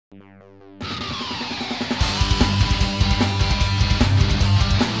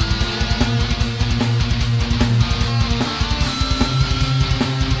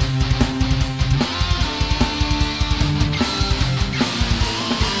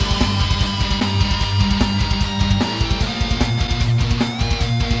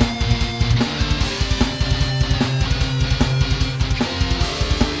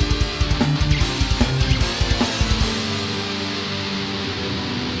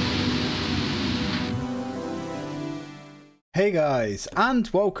Hey guys, and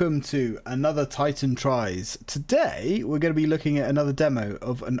welcome to another Titan Tries. Today we're going to be looking at another demo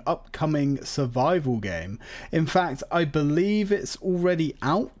of an upcoming survival game. In fact, I believe it's already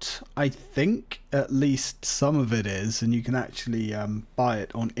out. I think at least some of it is, and you can actually buy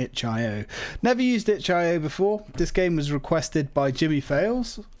it on itch.io. Never used itch.io before. This game was requested by JImi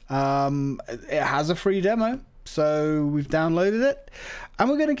Fails. It has a free demo, so we've downloaded it and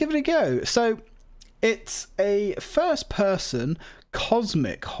we're going to give it a go. So it's a first-person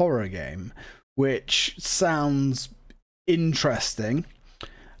cosmic horror game, which sounds interesting.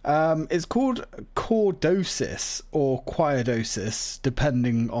 It's called Chordosis or Chordosis,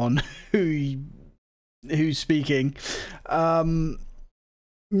 depending on who's speaking. Not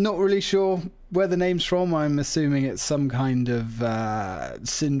really sure where the name's from. I'm assuming it's some kind of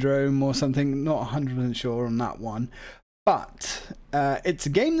syndrome or something. Not 100% sure on that one. But it's a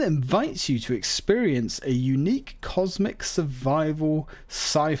game that invites you to experience a unique cosmic survival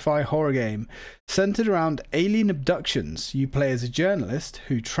sci-fi horror game centered around alien abductions. You play as a journalist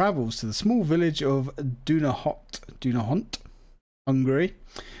who travels to the small village of Dunahont, Hungary,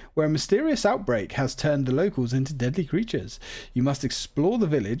 where a mysterious outbreak has turned the locals into deadly creatures. You must explore the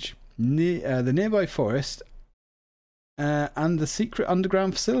village, the nearby forest, and the secret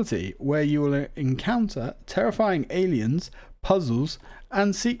underground facility where you will encounter terrifying aliens, puzzles,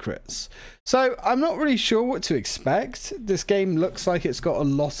 and secrets. So I'm not really sure what to expect. This game looks like it's got a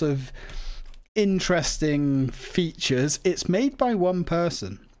lot of interesting features. It's made by one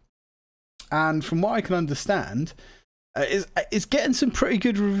person, and from what I can understand, it's getting some pretty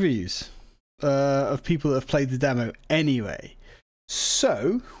good reviews of people that have played the demo anyway.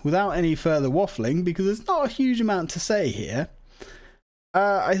 So, without any further waffling, because there's not a huge amount to say here,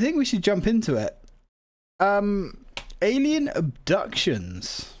 I think we should jump into it. Alien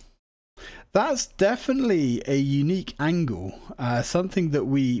abductions. That's definitely a unique angle, something that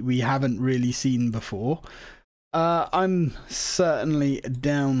we haven't really seen before. I'm certainly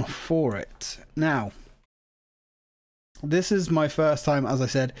down for it. Now, this is my first time, as I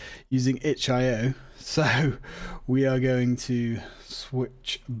said, using itch.io, so we are going to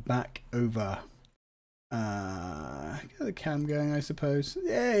switch back over. Get the cam going, I suppose.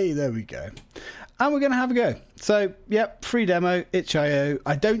 Yay, there we go. And we're going to have a go. So, yep, free demo, itch.io.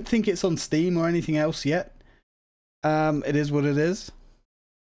 I don't think it's on Steam or anything else yet. It is what it is.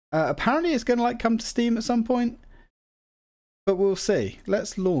 Apparently it's going to come to Steam at some point. But we'll see.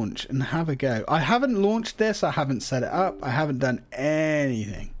 Let's launch and have a go. I haven't launched this. I haven't set it up. I haven't done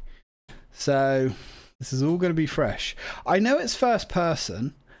anything. So this is all going to be fresh. I know it's first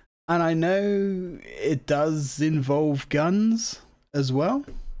person, and I know it does involve guns as well.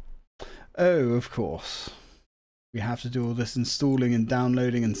 Oh, of course. We have to do all this installing and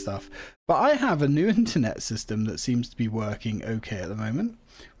downloading and stuff. But I have a new internet system that seems to be working okay at the moment.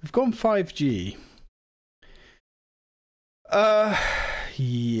 We've gone 5G.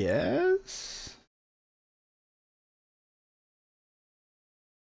 Yes.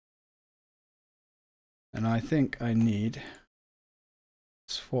 And I think I need to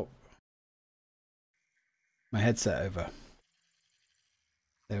swap my headset over.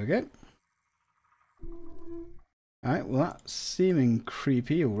 There we go. Alright, well that's seeming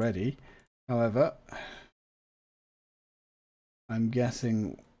creepy already. However, I'm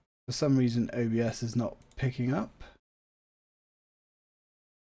guessing for some reason OBS is not picking up.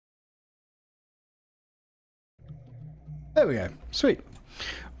 There we go. Sweet.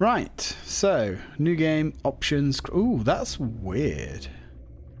 Right. So, new game, options. Ooh, that's weird.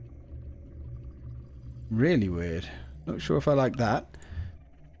 Really weird. Not sure if I like that.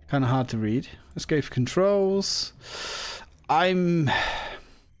 Kind of hard to read. Let's go for controls. WASD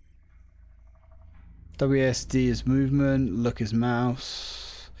is movement. Look is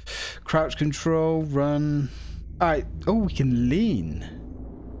mouse. Crouch control. Run. Alright. Oh, we can lean.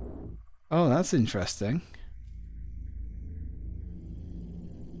 Oh, that's interesting.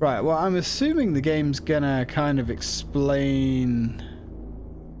 Right, well, I'm assuming the game's gonna kind of explain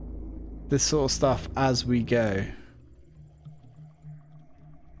this sort of stuff as we go.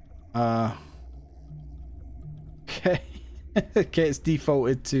 Okay. Okay, it's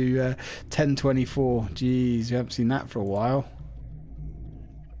defaulted to 1024. Jeez, we haven't seen that for a while.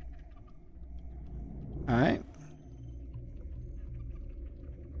 Alright.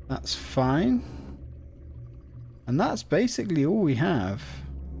 That's fine. And that's basically all we have.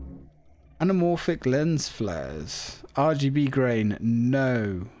 Anamorphic lens flares. RGB grain,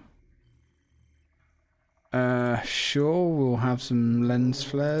 no. Sure, we'll have some lens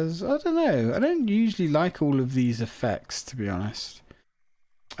flares. I don't know. I don't usually like all of these effects, to be honest.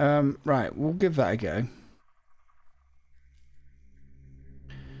 Right, we'll give that a go.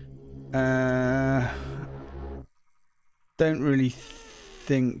 Don't really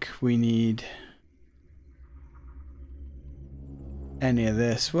think we need any of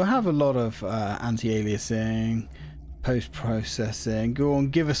this. We'll have a lot of anti-aliasing, post-processing. Go on,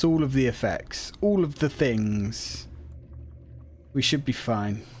 give us all of the effects, all of the things. We should be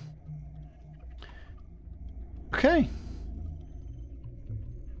fine. Okay.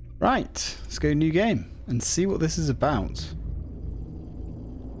 Right, let's go new game and see what this is about.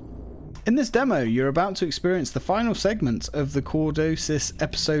 In this demo, you're about to experience the final segment of the Chordosis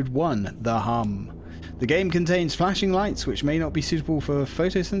Episode 1, The Hum. The game contains flashing lights which may not be suitable for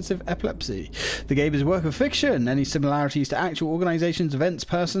photosensitive epilepsy. The game is a work of fiction. Any similarities to actual organizations, events,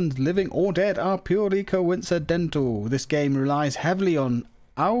 persons, living or dead, are purely coincidental. This game relies heavily on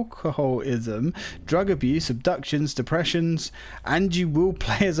alcoholism, drug abuse, abductions, depressions, and you will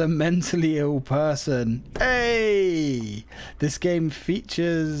play as a mentally ill person. Hey! This game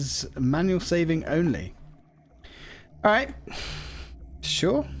features manual saving only. Alright.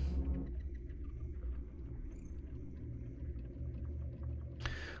 Sure.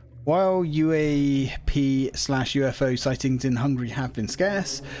 While UAP/UFO sightings in Hungary have been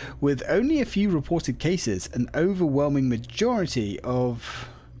scarce, with only a few reported cases, an overwhelming majority of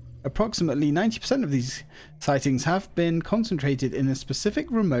approximately 90% of these sightings have been concentrated in a specific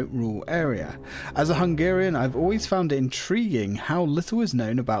remote rural area. As a Hungarian, I've always found it intriguing how little is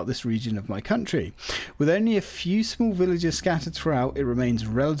known about this region of my country. With only a few small villages scattered throughout, it remains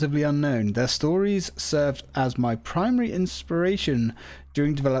relatively unknown. Their stories served as my primary inspiration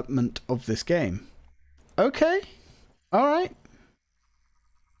during development of this game. Okay. Alright.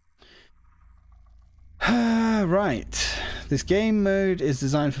 Right. This game mode is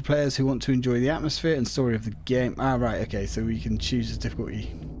designed for players who want to enjoy the atmosphere and story of the game. Right, okay, so we can choose the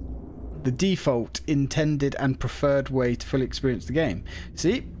difficulty. The default, intended and preferred way to fully experience the game.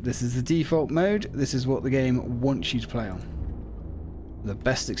 See, this is the default mode. This is what the game wants you to play on. The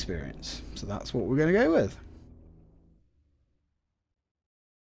best experience. So that's what we're going to go with.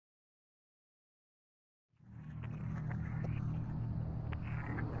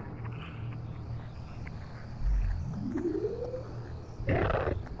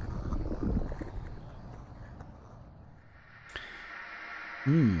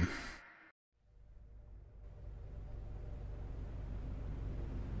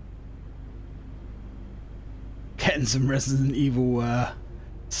 Getting some Resident Evil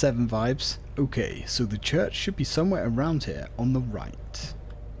 7 vibes. Okay, so the church should be somewhere around here on the right.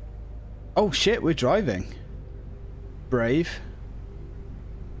 Oh shit, we're driving. Brave.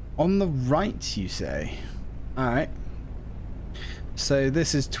 On the right, you say? Alright. So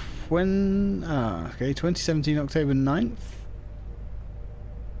this is 2017 October 9th.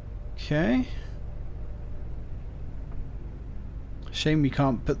 Okay. Shame we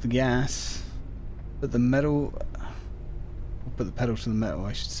can't put the gas. Put the metal. Put the pedal to the metal,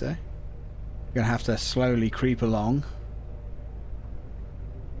 I should say. We're gonna have to slowly creep along.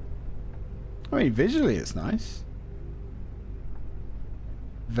 I mean, visually it's nice.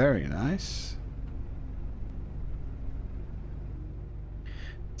 Very nice.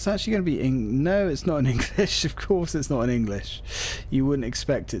 It's actually going to be no, it's not in English. Of course it's not in English. You wouldn't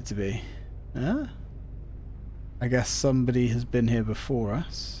expect it to be. Huh? I guess somebody has been here before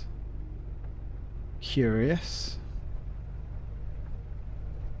us. Curious.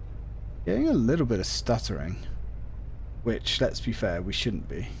 Getting a little bit of stuttering. Which, let's be fair, we shouldn't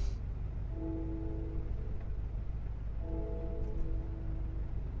be.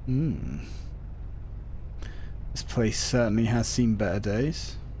 This place certainly has seen better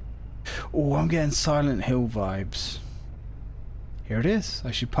days. Oh, I'm getting Silent Hill vibes. Here it is.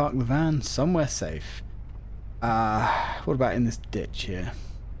 I should park the van somewhere safe. What about in this ditch here?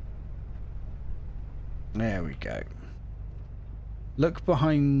 There we go. Look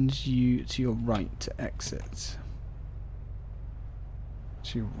behind you to your right to exit.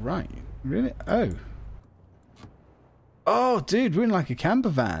 To your right? Really? Oh. Oh, dude, we're in like a camper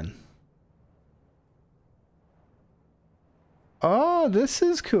van. Oh, this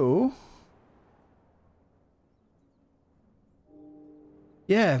is cool.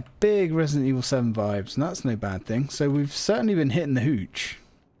 Yeah, big Resident Evil 7 vibes, and that's no bad thing. So we've certainly been hitting the hooch.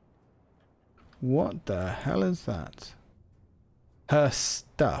 What the hell is that? Her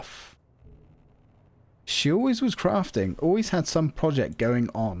stuff. She always was crafting, always had some project going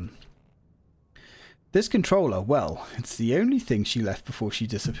on. This controller, well, it's the only thing she left before she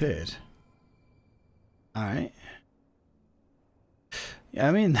disappeared. Alright. Yeah,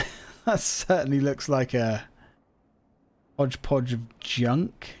 I mean, that certainly looks like a hodgepodge of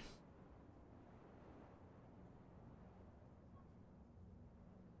junk.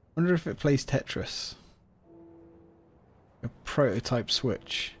 Wonder if it plays Tetris. A prototype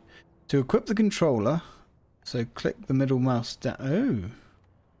switch. To equip the controller, so click the middle mouse down. Oh.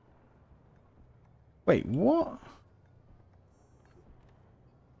 Wait, what?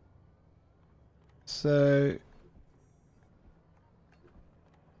 So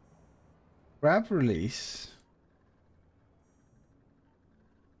grab release.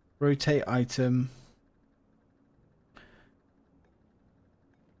 Rotate item.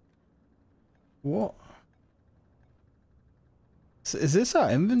 What? So is this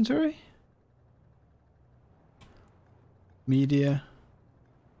our inventory? Media.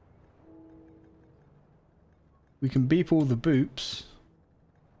 We can beep all the boops.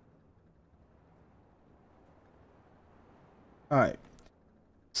 Alright.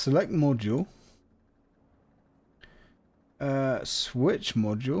 Select module. Switch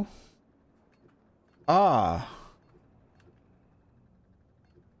module. Ah.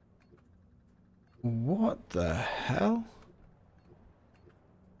 What the hell?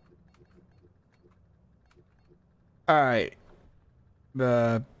 Alright.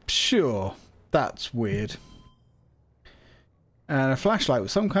 Sure. That's weird. And a flashlight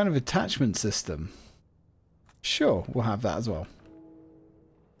with some kind of attachment system. Sure, we'll have that as well.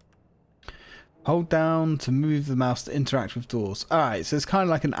 Hold down to move the mouse to interact with doors. Alright, so it's kind of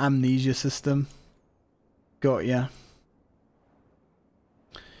like an amnesia system. Got ya.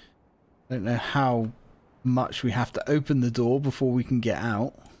 Don't know how much we have to open the door before we can get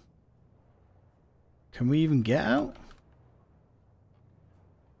out. Can we even get out?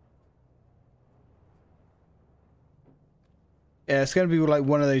 Yeah, it's going to be like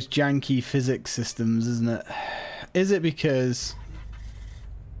one of those janky physics systems, isn't it? Is it because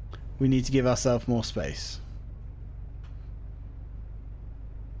we need to give ourselves more space?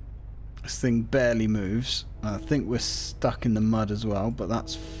 This thing barely moves. I think we're stuck in the mud as well, but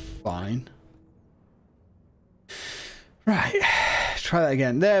that's fine. Right, try that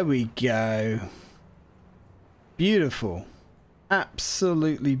again. There we go. Beautiful.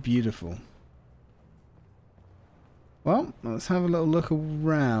 Absolutely beautiful. Well, let's have a little look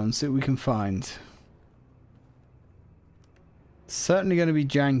around, see what we can find. It's certainly going to be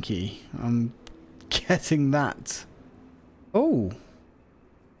janky. I'm getting that. Oh.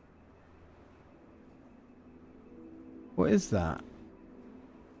 What is that?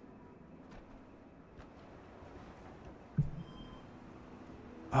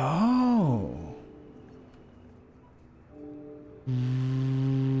 Oh.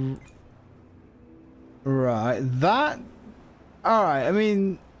 Right, that... Alright, I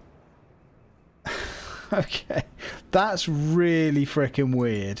mean... okay, that's really freaking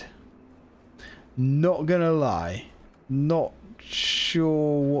weird. Not gonna lie. Not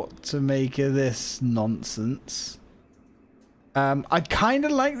sure what to make of this nonsense. I kind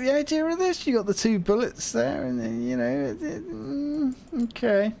of like the idea of this. You got the two bullets there, and then, you know...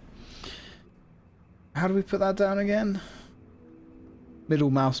 okay. How do we put that down again?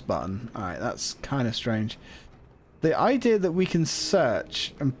 Middle mouse button. Alright, that's kind of strange. The idea that we can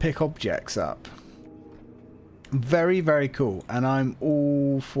search and pick objects up. Very, very cool. And I'm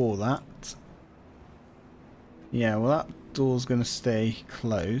all for that. Yeah, well, that door's going to stay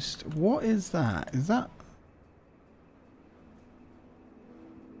closed. What is that? Is that...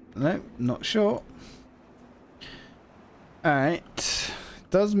 no, not sure. Alright.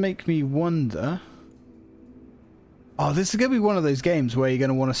 Does make me wonder... oh, this is going to be one of those games where you're going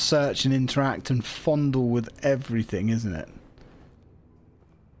to want to search and interact and fondle with everything, isn't it?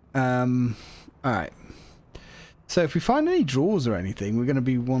 Alright. So if we find any drawers or anything, we're going to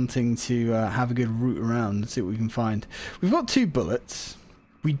be wanting to have a good route around and see what we can find. We've got 2 bullets.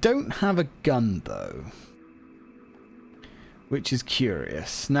 We don't have a gun, though. Which is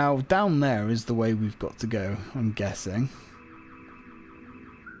curious. Now, down there is the way we've got to go, I'm guessing.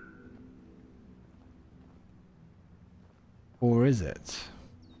 Or is it?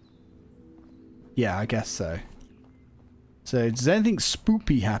 Yeah, I guess so. So, does anything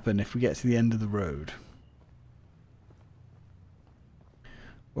spoopy happen if we get to the end of the road?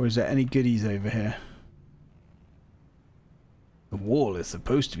 Or is there any goodies over here? The wall is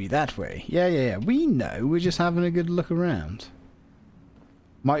supposed to be that way. Yeah. We know. We're just having a good look around.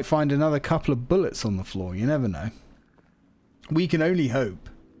 Might find another couple of bullets on the floor. You never know. We can only hope.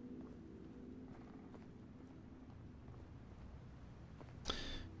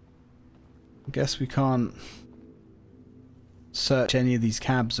 I guess we can't search any of these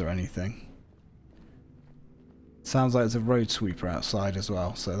cabs or anything. Sounds like there's a road sweeper outside as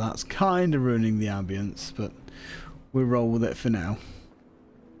well, so that's kind of ruining the ambience, but we'll roll with it for now.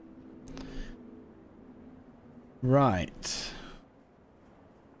 Right.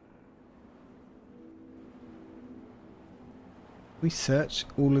 We search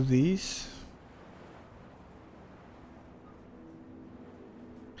all of these.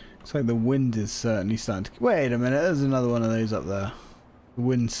 Looks like the wind is certainly starting to... Wait a minute, there's another one of those up there. The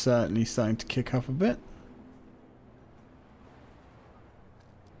wind's certainly starting to kick up a bit.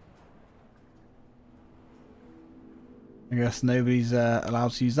 I guess nobody's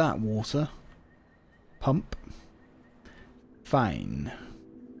allowed to use that water pump. Fine.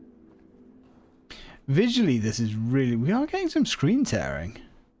 Visually, this is really... We are getting some screen tearing.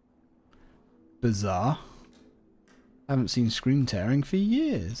 Bizarre. Haven't seen screen tearing for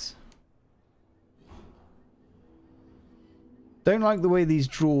years. Don't like the way these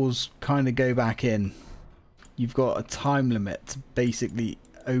drawers kind of go back in. You've got a time limit to basically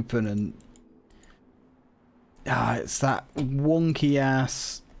open and... it's that wonky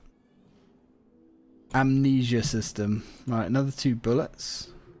ass amnesia system. Right, another 2 bullets.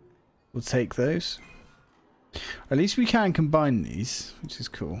 We'll take those. At least we can combine these, which is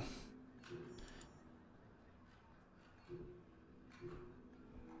cool.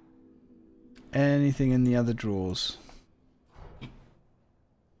 Anything in the other drawers?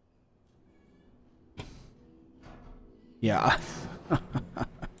 Yeah.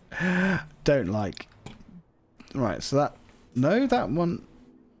 Don't like. Right, so that... No, that one...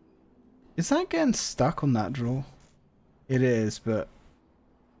 Is that getting stuck on that drawer? It is, but...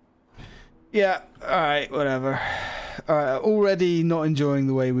 Yeah, alright, whatever. Alright, already not enjoying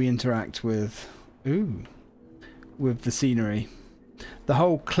the way we interact with... Ooh. With the scenery. The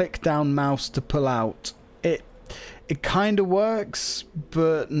whole click down mouse to pull out. It kind of works,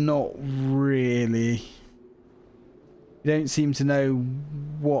 but not really. You don't seem to know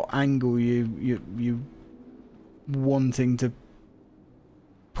what angle you wanting to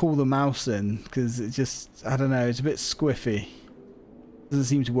pull the mouse in, because it just, I don't know, it's a bit squiffy. Doesn't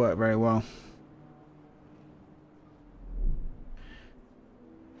seem to work very well.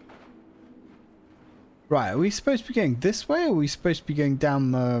 Right, are we supposed to be going this way, or are we supposed to be going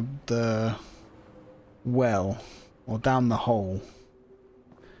down the well, or down the hole?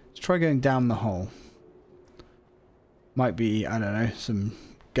 Let's try going down the hole. Might be, I don't know, some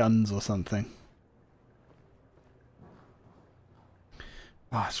guns or something.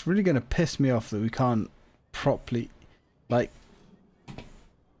 Oh, it's really going to piss me off that we can't properly, like...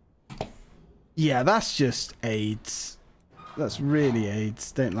 Yeah, that's just AIDS. That's really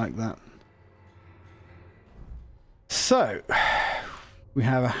AIDS. Don't like that. So, we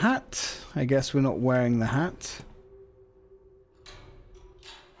have a hat. I guess we're not wearing the hat.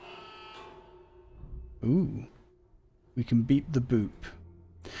 Ooh. We can beep the boop.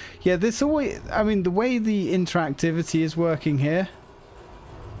 Yeah, this always... I mean, the way the interactivity is working here...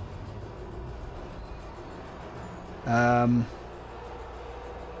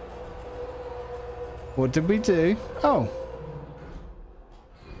 What did we do? Oh.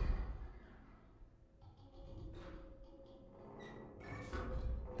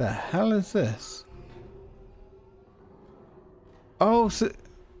 The hell is this? Oh, so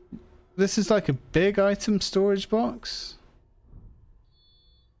this is like a big item storage box?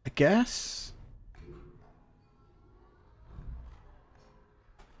 I guess?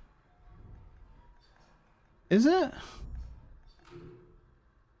 Is it?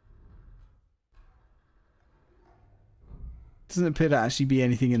 Doesn't appear to actually be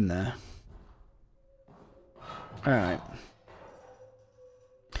anything in there. Alright.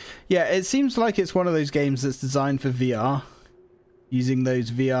 Yeah, it seems like it's one of those games that's designed for VR. Using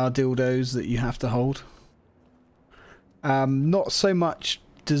those VR dildos that you have to hold. Not so much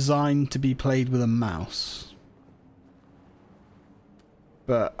designed to be played with a mouse.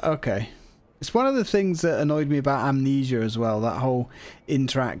 But, okay. It's one of the things that annoyed me about Amnesia as well. That whole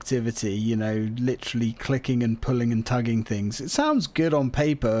interactivity, you know, literally clicking and pulling and tugging things. It sounds good on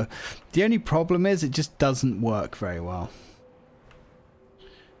paper. The only problem is it just doesn't work very well.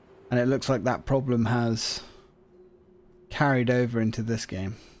 And it looks like that problem has carried over into this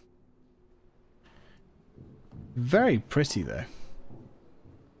game. Very pretty though.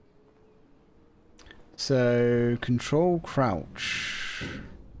 So, control crouch.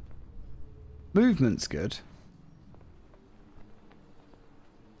 Movement's good.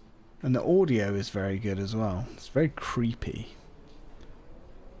 And the audio is very good as well. It's very creepy.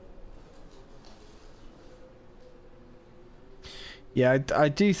 Yeah, I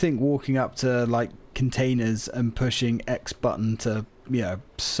do think walking up to like containers and pushing X button to, you know,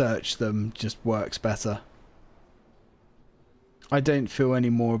 search them just works better. I don't feel any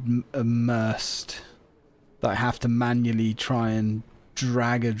more immersed that I have to manually try and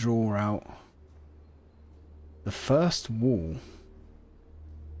drag a drawer out. The first wall.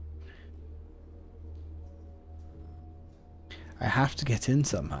 I have to get in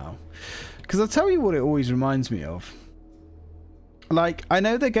somehow. Because I'll tell you what it always reminds me of. Like, I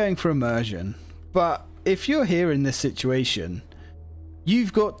know they're going for immersion, but if you're here in this situation,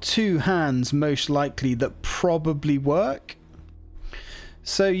 you've got two hands most likely that probably work.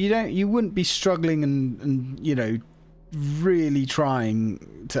 So you wouldn't be struggling and you know, really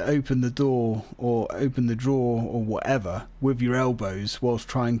trying to open the door or open the drawer or whatever with your elbows whilst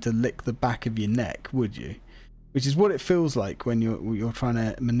trying to lick the back of your neck, would you? Which is what it feels like when you're trying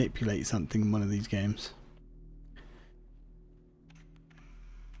to manipulate something in one of these games.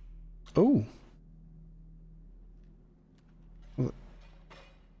 Oh.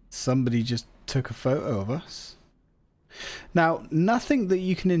 Somebody just took a photo of us. Now, nothing that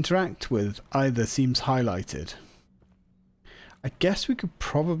you can interact with either seems highlighted. I guess we could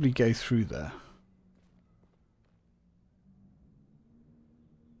probably go through there.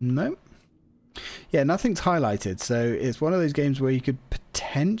 Nope. Yeah, nothing's highlighted, so it's one of those games where you could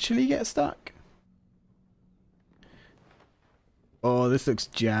potentially get stuck. Oh, this looks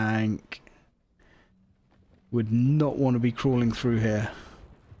jank. Would not want to be crawling through here.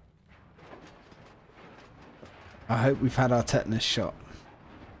 I hope we've had our tetanus shot.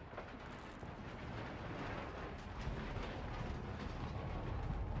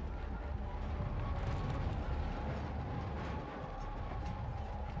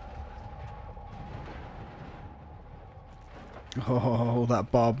 Oh, that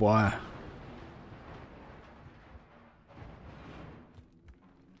barbed wire.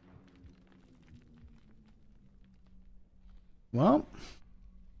 Well,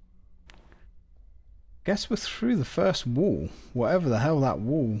 guess we're through the first wall. Whatever the hell that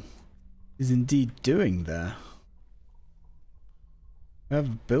wall is indeed doing there. Whoever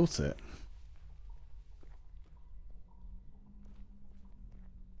built it.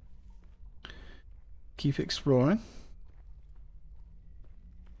 Keep exploring.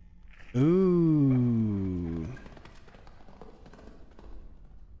 Ooh.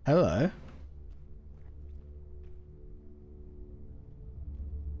 Hello.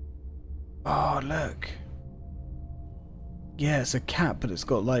 Oh, look. Yeah, it's a cat, but it's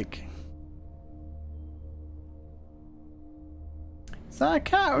got like... Is that a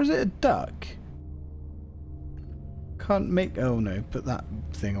cat or is it a duck? Can't make... Oh no, put that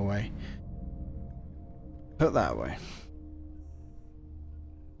thing away. Put that away.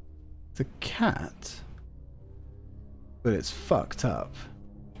 It's a cat, but it's fucked up.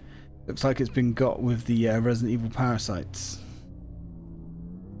 Looks like it's been got with the Resident Evil parasites.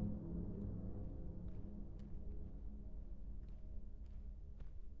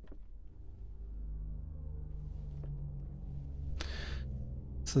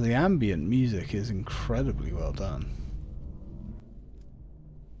 So the ambient music is incredibly well done.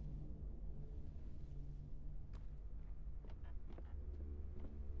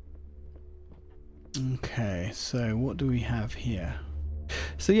 Okay, so what do we have here?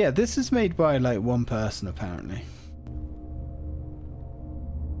 So yeah, this is made by like one person apparently.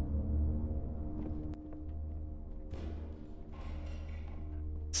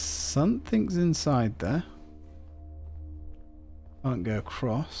 Something's inside there. Can't go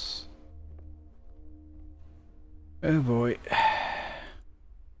across. Oh boy.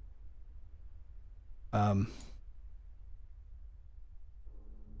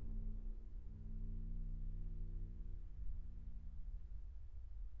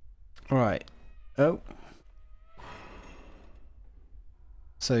 Right. Oh.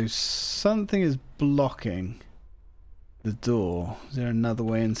 So something is blocking the door. Is there another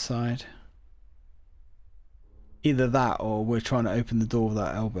way inside? Either that or we're trying to open the door with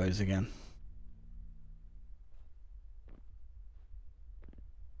our elbows again.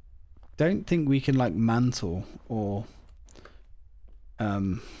 Don't think we can like mantle or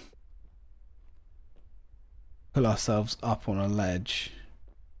pull ourselves up on a ledge.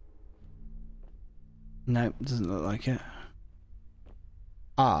 Nope, doesn't look like it.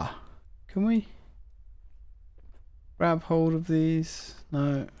 Ah, can we grab hold of these?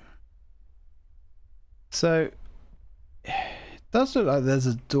 No. So it does look like there's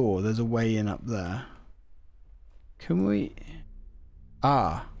a door, there's a way in up there. Can we?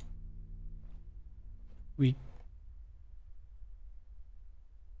 Ah.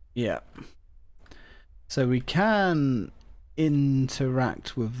 Yeah. So we can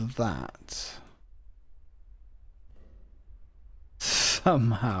interact with that.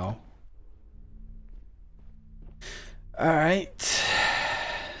 Somehow. Alright.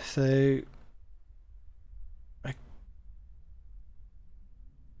 So I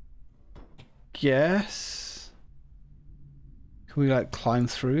guess can we like climb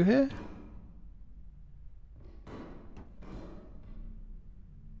through here?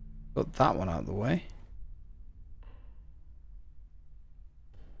 got that one out of the way.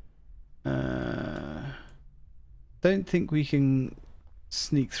 Don't think we can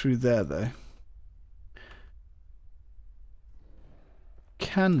sneak through there though.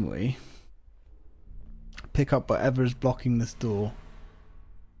 Can we pick up whatever is blocking this door?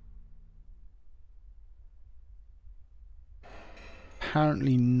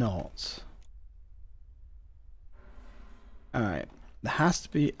 Apparently not. Alright. There has to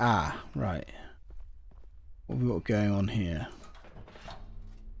be... Ah, right. What have we got going on here?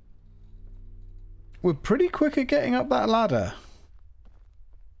 We're pretty quick at getting up that ladder.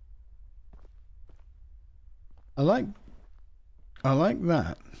 I like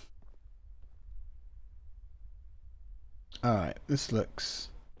that. Alright, this looks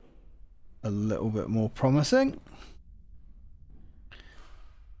a little bit more promising.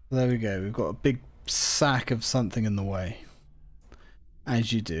 There we go, we've got a big sack of something in the way.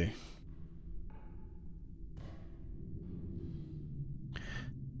 As you do.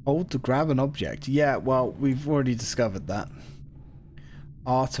 Hold to grab an object. Yeah, well, we've already discovered that.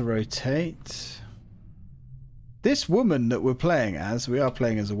 R to rotate. This woman that we're playing as, we are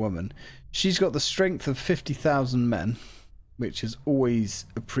playing as a woman, she's got the strength of 50,000 men, which is always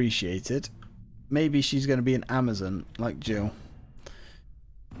appreciated. Maybe she's going to be an Amazon, like Jill.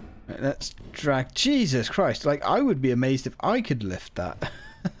 Right, let's drag... Jesus Christ, like, I would be amazed if I could lift that.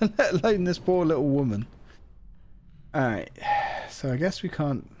 Let alone this poor little woman. Alright, so I guess we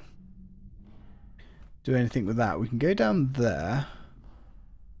can't do anything with that. We can go down there.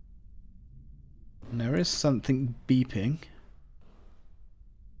 And there is something beeping.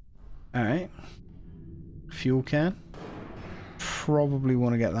 Alright. Fuel can. Probably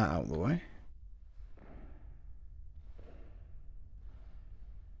want to get that out of the way.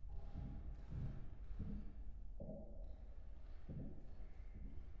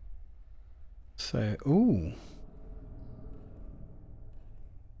 So, ooh.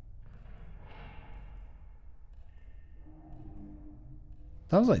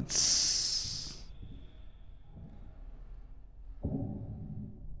 Sounds like...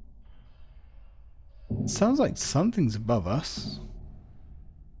 Sounds like something's above us.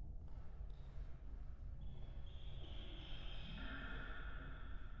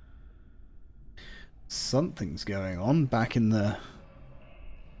 Something's going on back in the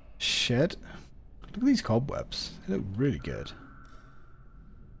shed. Look at these cobwebs. They look really good.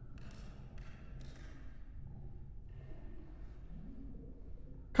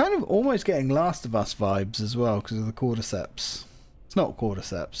 Kind of almost getting Last of Us vibes as well because of the cordyceps. It's not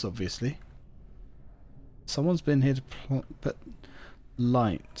cordyceps, obviously. Someone's been here to put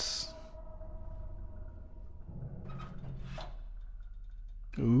lights.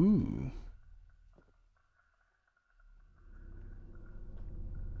 Ooh.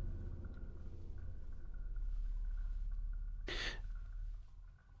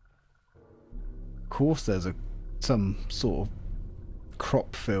 Of course there's some sort of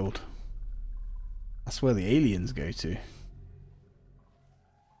crop field. That's where the aliens go to.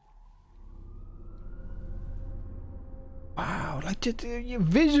 Wow, like just,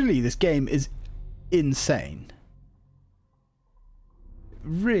 visually this game is insane. It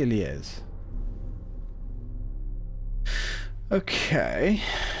really is. Okay.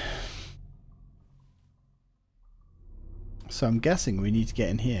 So I'm guessing we need to get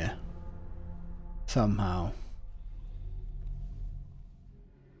in here somehow.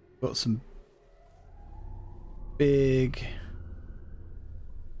 Got some big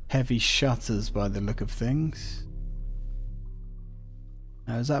heavy shutters by the look of things.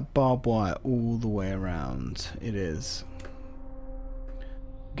 Now is that barbed wire all the way around? It is.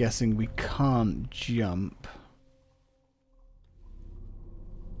 Guessing we can't jump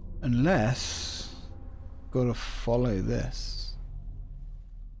unless gotta follow this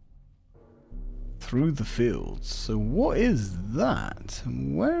through the fields. So what is that?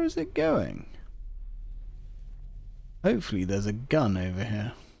 And where is it going? Hopefully there's a gun over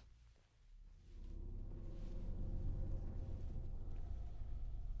here.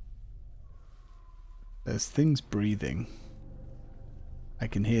 There's things breathing. I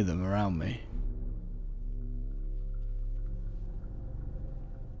can hear them around me.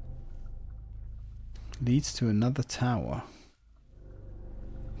 Leads to another tower.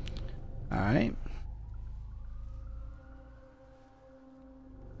 Alright.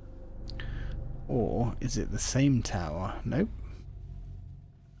 Or is it the same tower? Nope.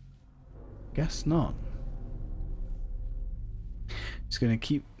 Guess not. Just gonna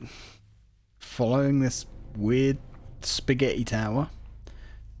keep following this weird spaghetti tower.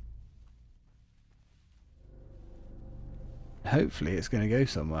 hopefully it's going to go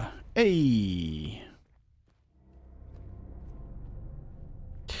somewhere. Hey!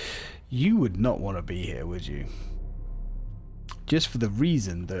 You would not want to be here, would you? Just for the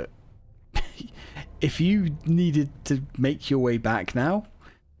reason that if you needed to make your way back now,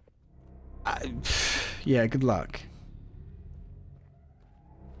 yeah, good luck.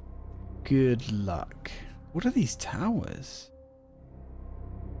 Good luck. What are these towers?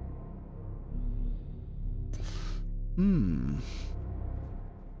 Ooh.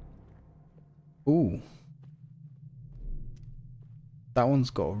 That one's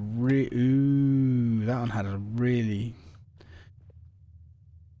got a ooh, that one had a really...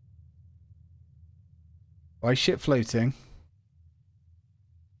 Why is shit floating?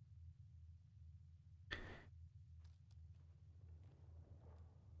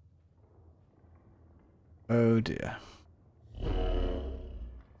 Oh dear.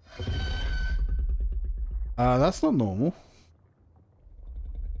 That's not normal.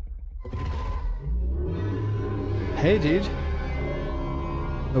 Hey dude.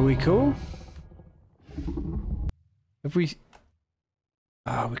 Are we cool? Have we...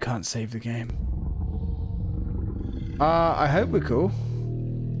 Ah, we can't save the game. I hope we're cool.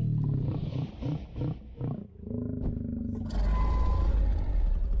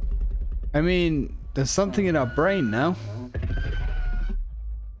 I mean, there's something in our brain now.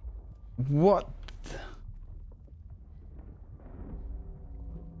 What?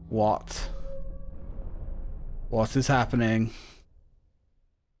 What? What is happening?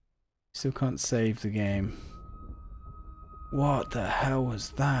 Still can't save the game. What the hell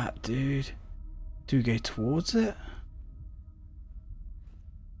was that, dude? Do we go towards it?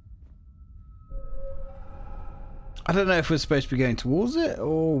 I don't know if we're supposed to be going towards it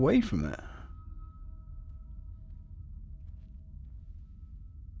or away from it.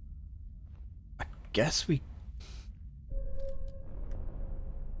 I guess we...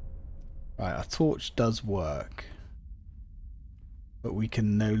 Right, our torch does work. But we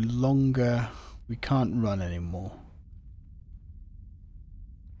can no longer... We can't run anymore.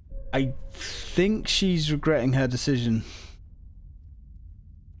 I think she's regretting her decision.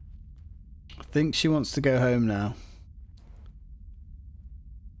 I think she wants to go home now.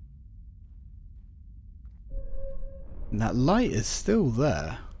 And that light is still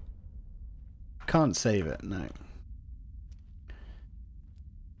there. Can't save it, no.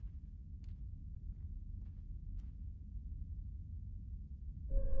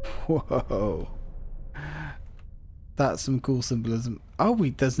 Whoa. That's some cool symbolism. Oh,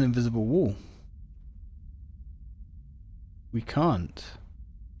 there's an invisible wall. We can't.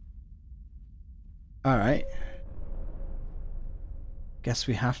 Alright. Guess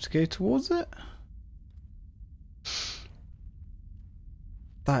we have to go towards it?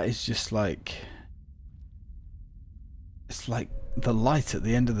 That is just like... It's like the light at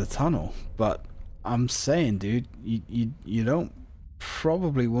the end of the tunnel. But I'm saying, dude, you don't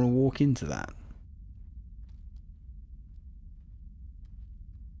probably want to walk into that.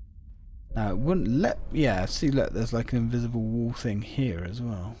 Now it wouldn't let... Yeah, see, look, there's like an invisible wall thing here as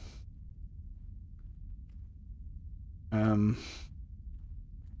well.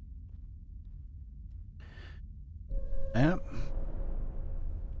 Yep.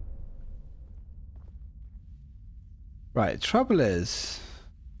 Right, trouble is...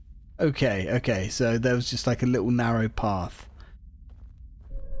 Okay, so there was just like a little narrow path.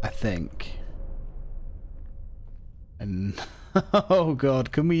 I think. And... Oh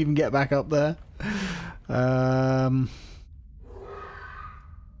god, can we even get back up there? Oh.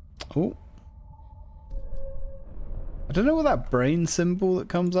 I don't know what that brain symbol that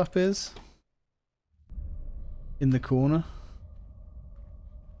comes up is. In the corner.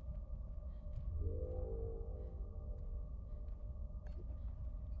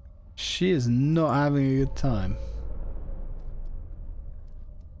 She is not having a good time.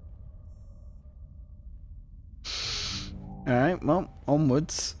 Alright, well,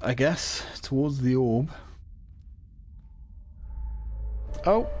 onwards, I guess, towards the orb.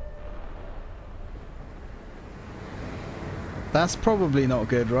 Oh! That's probably not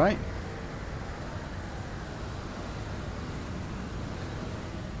good, right?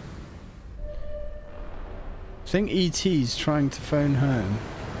 I think ET's trying to phone home.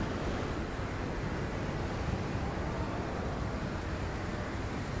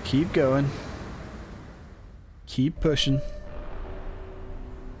 Keep going. Keep pushing.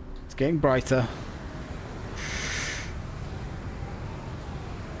 It's getting brighter.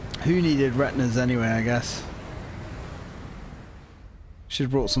 Who needed retinas anyway, I guess. Should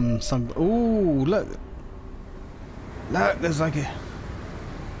have brought some sun... Ooh, look. Look, there's like a...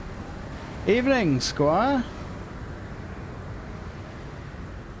 Evening, Squire.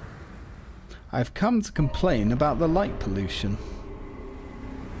 I've come to complain about the light pollution.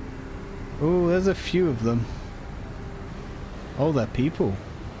 Oh, there's a few of them. Oh, they're people.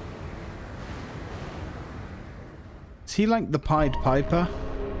 Is he like the Pied Piper?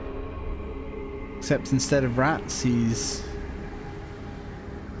 Except instead of rats, he's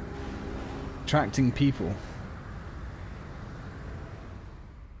attracting people.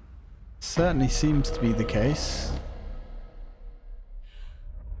 Certainly seems to be the case.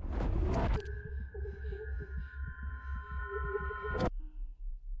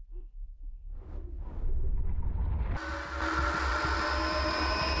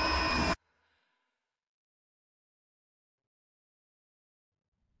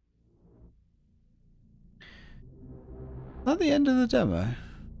 At the end of the demo?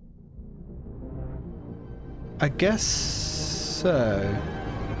 I guess so.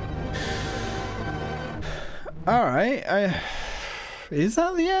 Alright, is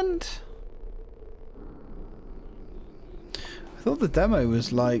that the end? I thought the demo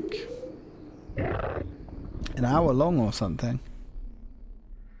was like an hour long or something.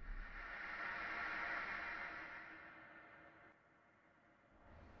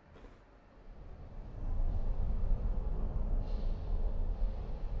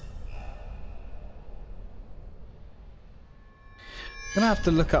 I'm gonna have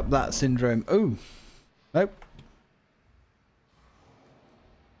to look up that syndrome. Oh, nope.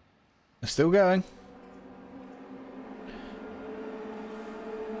 They're still going.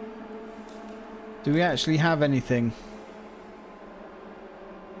 Do we actually have anything?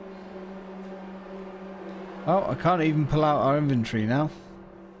 Oh, I can't even pull out our inventory now.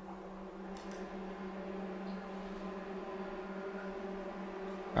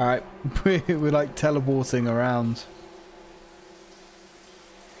 Alright, we're like teleporting around.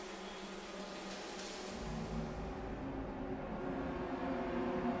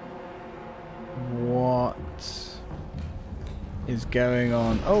 What is going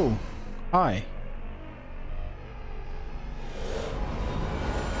on? Oh, hi.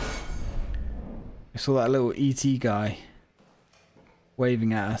 I saw that little ET guy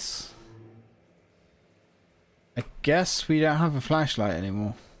waving at us. I guess we don't have a flashlight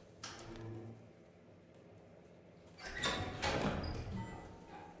anymore.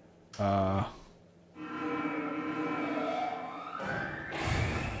 Power?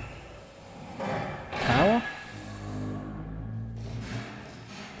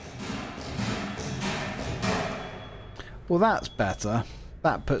 Well, that's better.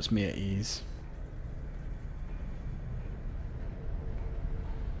 That puts me at ease.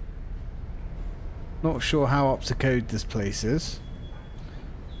 Not sure how up to code this place is.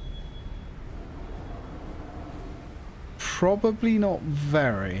 Probably not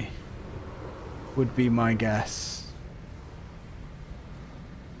very, would be my guess.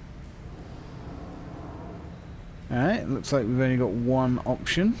 Alright, looks like we've only got one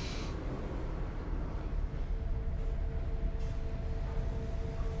option.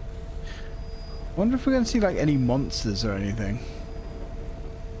 Wonder if we're going to see like any monsters or anything.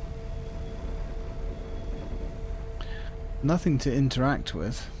 Nothing to interact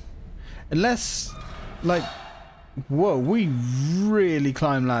with. Unless, like, whoa, we really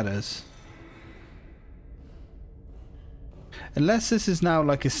climb ladders. Unless this is now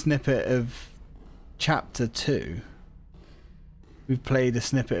like a snippet of Chapter 2. We've played a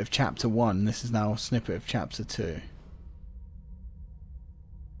snippet of Chapter 1. This is now a snippet of Chapter 2.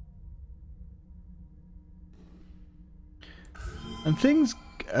 And things...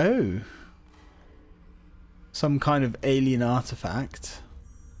 oh. Some kind of alien artifact.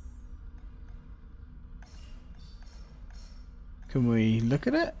 Can we look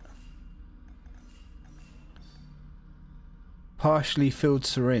at it? Partially filled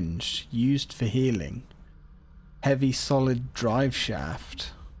syringe used for healing. Heavy solid drive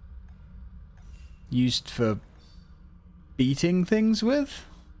shaft used for beating things with.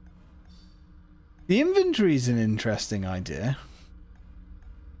 The inventory is an interesting idea.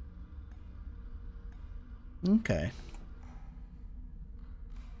 Okay.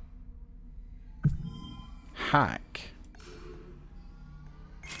 Hack.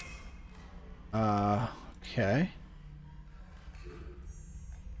 Okay.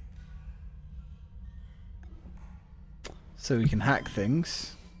 So we can hack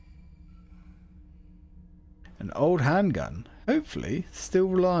things. An old handgun. Hopefully, still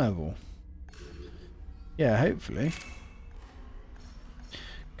reliable. Yeah, hopefully.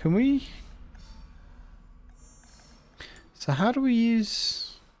 Can we... So how do we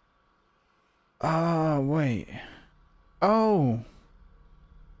use... ah, wait. Oh.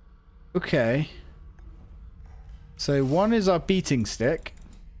 Okay. So one is our beating stick.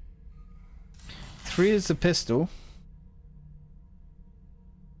 3 is the pistol.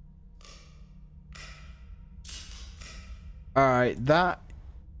 Alright, that...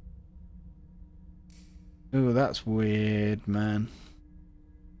 Ooh, that's weird, man.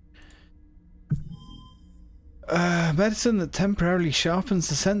 Medicine that temporarily sharpens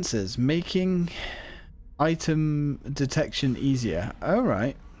the senses, making item detection easier.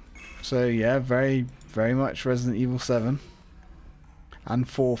 Alright. So yeah, very, very much Resident Evil 7. And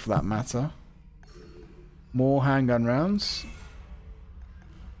 4 for that matter. More handgun rounds.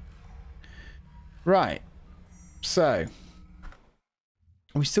 Right. So.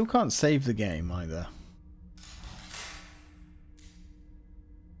 We still can't save the game either.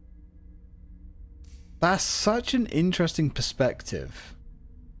 That's such an interesting perspective.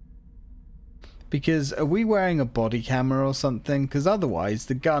 Because are we wearing a body camera or something? Because otherwise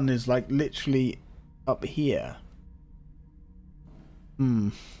the gun is like literally up here.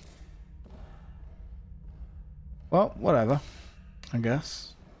 Well, whatever, I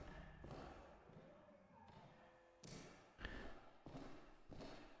guess.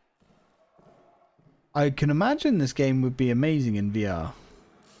 I can imagine this game would be amazing in VR.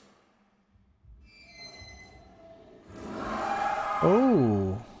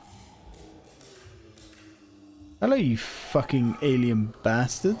 Oh. Hello, you fucking alien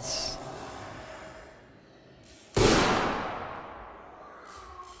bastards.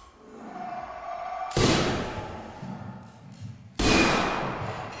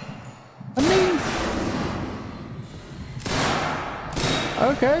 I mean...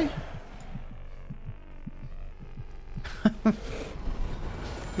 Okay.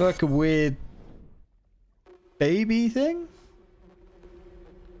 Like a weird baby thing?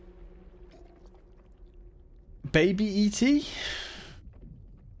 Baby E.T.?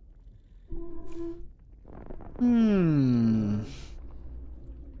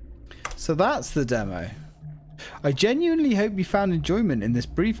 So that's the demo. I genuinely hope you found enjoyment in this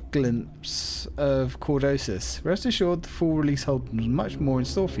brief glimpse of Chordosis. Rest assured the full release holds much more in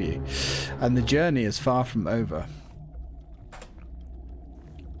store for you, and the journey is far from over.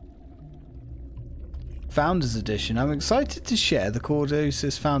 Founders Edition. I'm excited to share the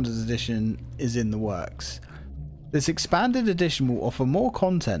Chordosis Founders Edition is in the works. This expanded edition will offer more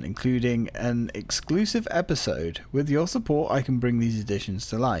content, including an exclusive episode. With your support, I can bring these editions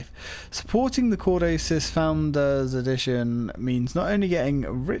to life. Supporting the Chordosis Founders Edition means not only getting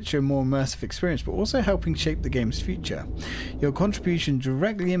a richer, more immersive experience, but also helping shape the game's future. Your contribution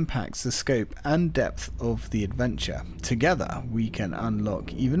directly impacts the scope and depth of the adventure. Together, we can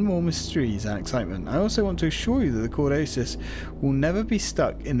unlock even more mysteries and excitement. I also want to assure you that the Chordosis will never be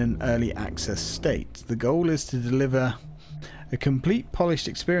stuck in an early access state. The goal is to deliver a complete polished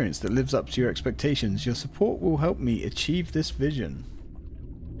experience that lives up to your expectations. Your support will help me achieve this vision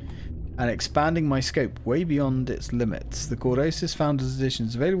and expanding my scope way beyond its limits. The Chordosis Founders Edition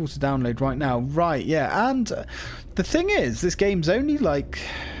is available to download right now. Right, yeah, and the thing is, this game's only like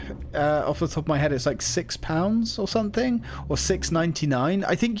off the top of my head it's like £6 or something, or $6.99.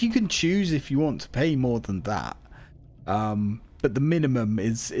 I think you can choose if you want to pay more than that. But the minimum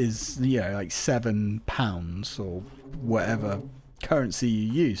is you know, like £7 or whatever currency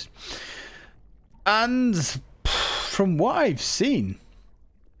you use. And from what I've seen,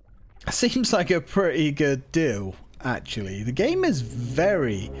 it seems like a pretty good deal, actually. The game is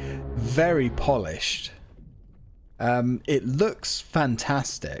very, very polished. It looks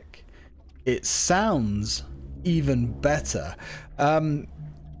fantastic. It sounds even better.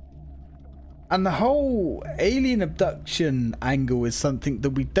 And the whole alien abduction angle is something that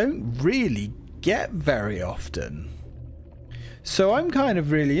we don't really get very often. So I'm kind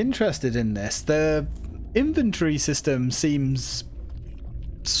of really interested in this. The inventory system seems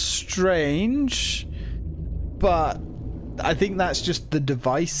strange, but I think that's just the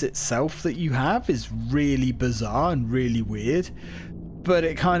device itself that you have is really bizarre and really weird. But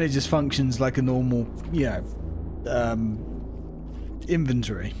it kind of just functions like a normal, you know,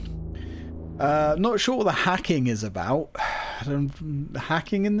 inventory. Not sure what the hacking is about.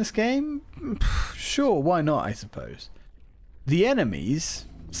 Hacking in this game? Sure, why not, I suppose. The enemies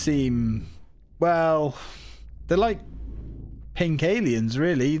seem, well, they're like pink aliens,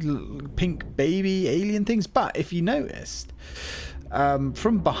 really. Pink baby alien things. But if you noticed,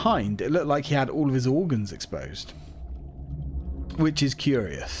 from behind, it looked like he had all of his organs exposed, which is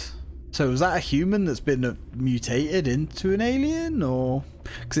curious. So was that a human that's been mutated into an alien, or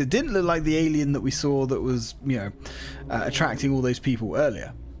because it didn't look like the alien that we saw that was, you know, attracting all those people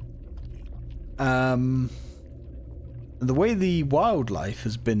earlier. The way the wildlife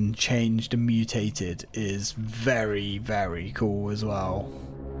has been changed and mutated is very, very cool as well.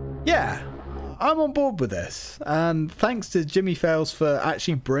 Yeah, I'm on board with this, and thanks to JImi Fails for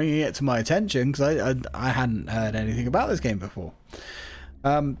actually bringing it to my attention, because I hadn't heard anything about this game before.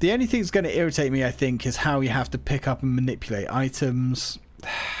 The only thing that's going to irritate me, I think, is how you have to pick up and manipulate items.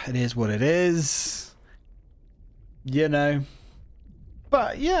 It is what it is, you know.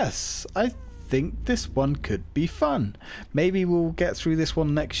 But yes, I think this one could be fun. Maybe we'll get through this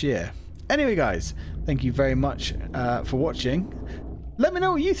one next year. Anyway, guys, thank you very much for watching. Let me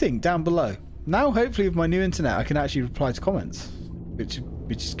know what you think down below. Now, hopefully, with my new internet, I can actually reply to comments, which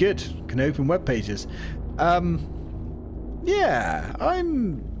is good. Can open web pages. Yeah,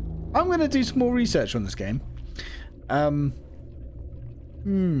 I'm gonna do some more research on this game. For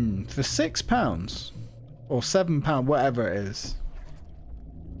 £6 or £7, whatever it is.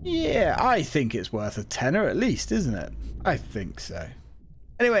 Yeah, I think it's worth a tenner at least, isn't it? I think so.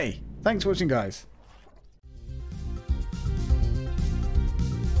 Anyway, thanks for watching, guys.